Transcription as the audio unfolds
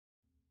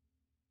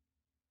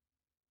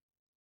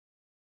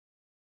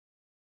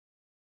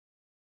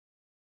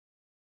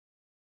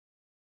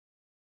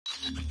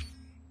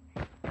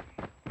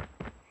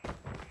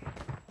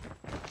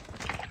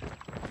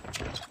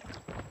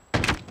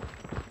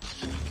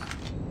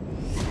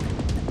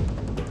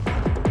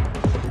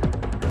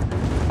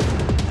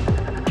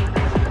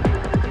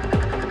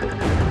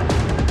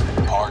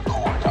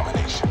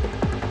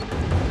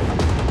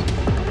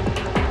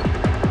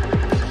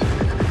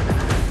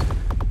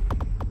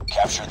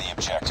the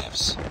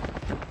objectives.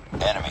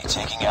 Enemy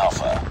taking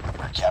Alpha.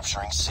 We're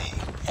capturing C.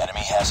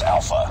 Enemy has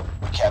Alpha.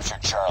 We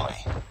captured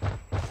Charlie.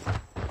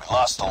 We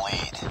lost the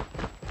lead.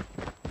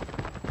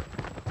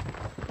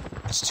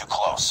 It's too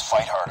close.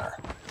 Fight harder.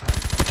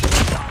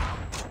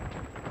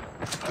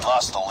 We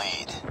lost the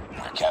lead.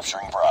 We're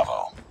capturing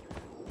Bravo.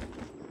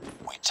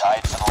 We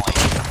tied for the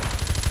lead.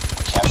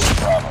 We captured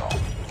Bravo.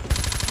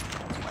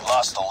 We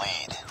lost the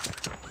lead.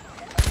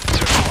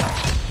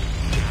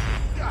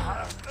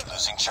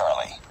 Losing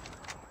Charlie.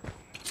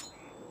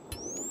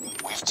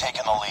 We've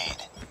taken the lead.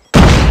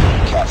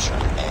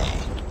 Captured A.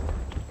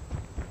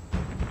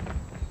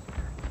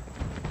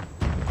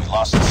 We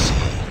lost C.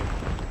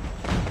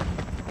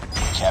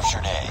 We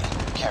captured A.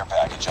 Care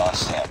package on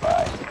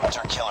standby.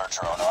 Hunter killer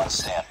drone on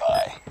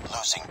standby.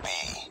 Losing B.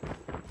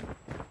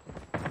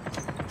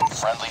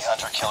 Friendly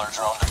hunter killer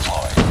drone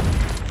deployed.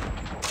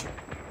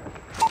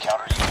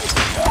 Counter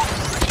UAV up.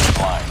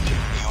 Blind.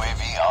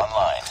 UAV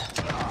online.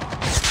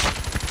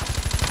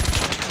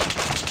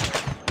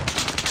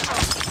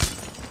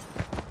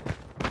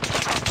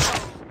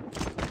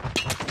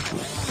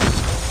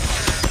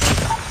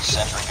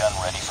 Sentry gun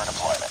ready for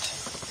deployment.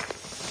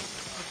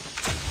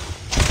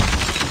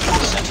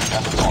 Sentry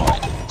gun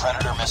deployed.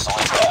 Predator missile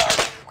inbound.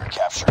 We're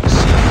capturing C.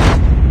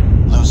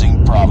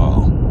 Losing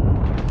Bravo.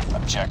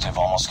 Objective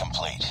almost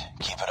complete.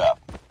 Keep it up.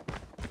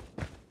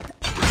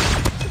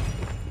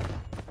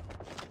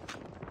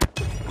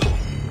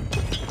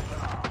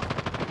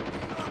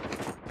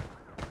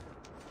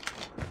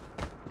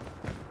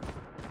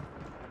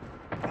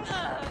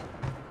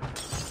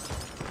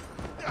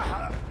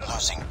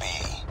 Losing B.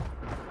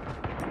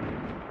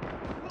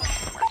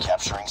 We're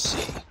capturing C.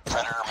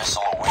 Predator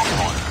missile awaiting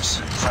orders.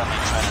 Friendly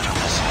Predator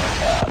missile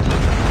inbound.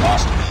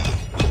 Lost B.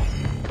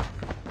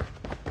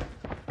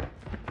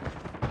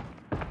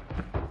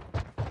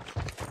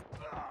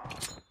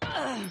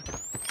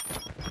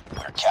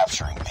 We're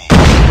capturing B.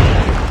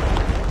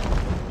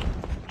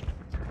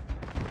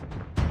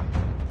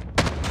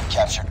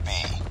 Captured B.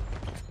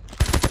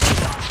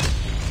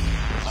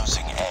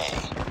 Losing A.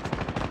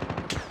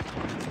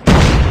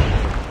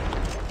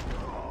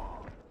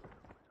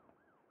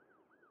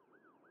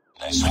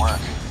 Nice work.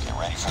 Get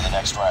ready for the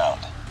next round.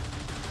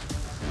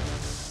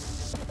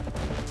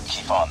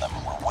 Keep on them.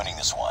 We're winning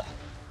this one.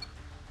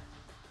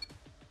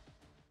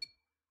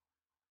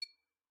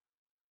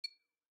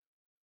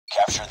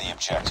 Capture the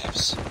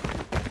objectives.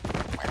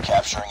 We're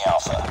capturing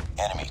Alpha.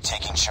 Enemy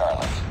taking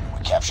Charlie.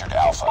 We captured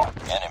Alpha.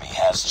 Enemy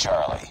has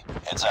Charlie.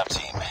 Heads up,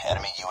 team.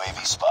 Enemy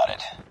UAV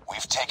spotted.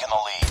 We've taken the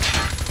lead.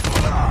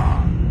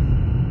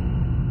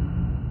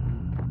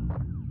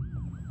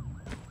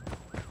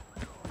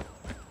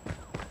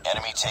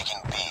 Enemy taking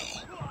B.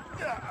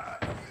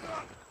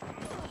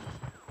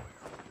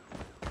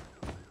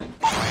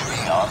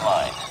 UAV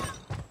online.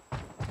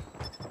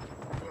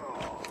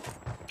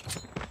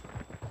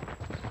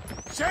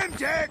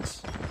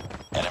 Semtex!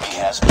 Enemy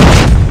has B.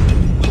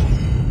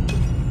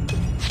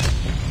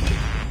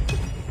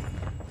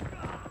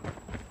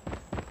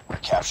 We're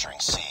capturing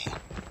C.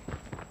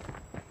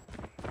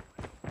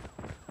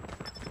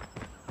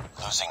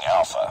 Losing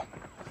Alpha.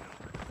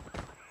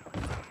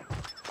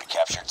 We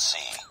captured C.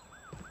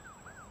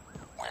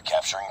 We're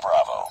capturing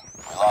Bravo.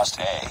 We lost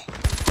A.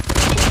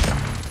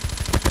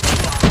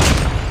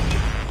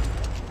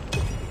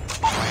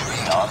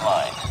 UAV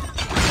online.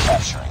 We're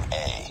capturing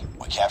A.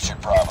 We captured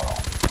Bravo.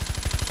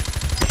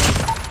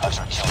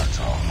 Hunter killer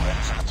drone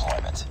ready for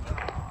deployment.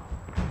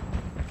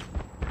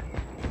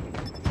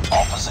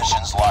 All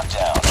positions locked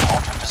down.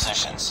 Hold your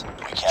positions.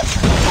 We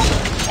captured A.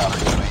 Counter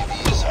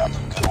UAV is up.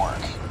 Good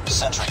work.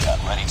 Sentry gun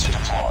ready to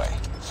deploy.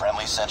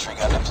 Friendly sentry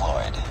gun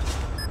deployed.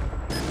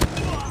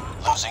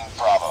 Losing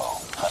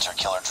Bravo. Hunter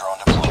killer drone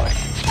deployed.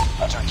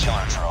 Hunter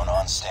killer drone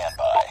on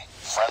standby.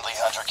 Friendly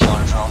hunter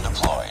killer drone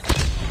deployed.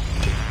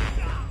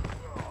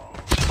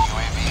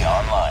 UAV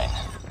online.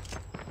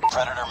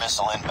 Predator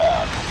missile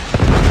inbound.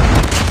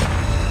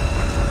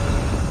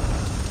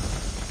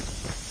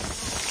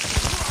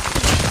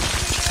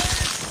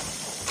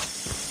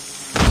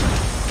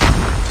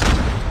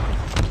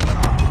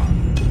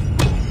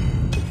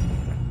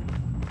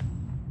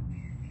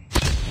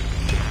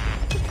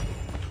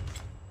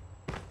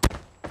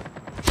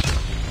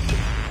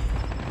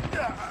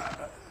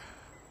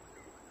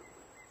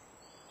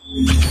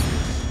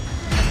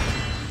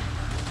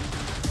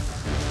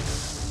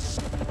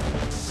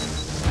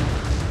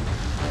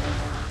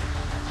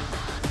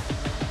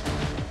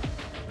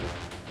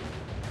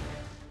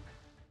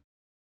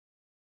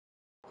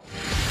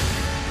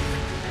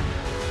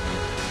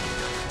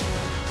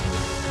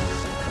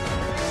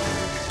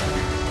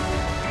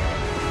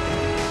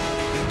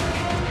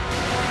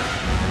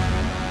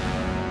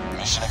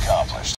 Mission accomplished.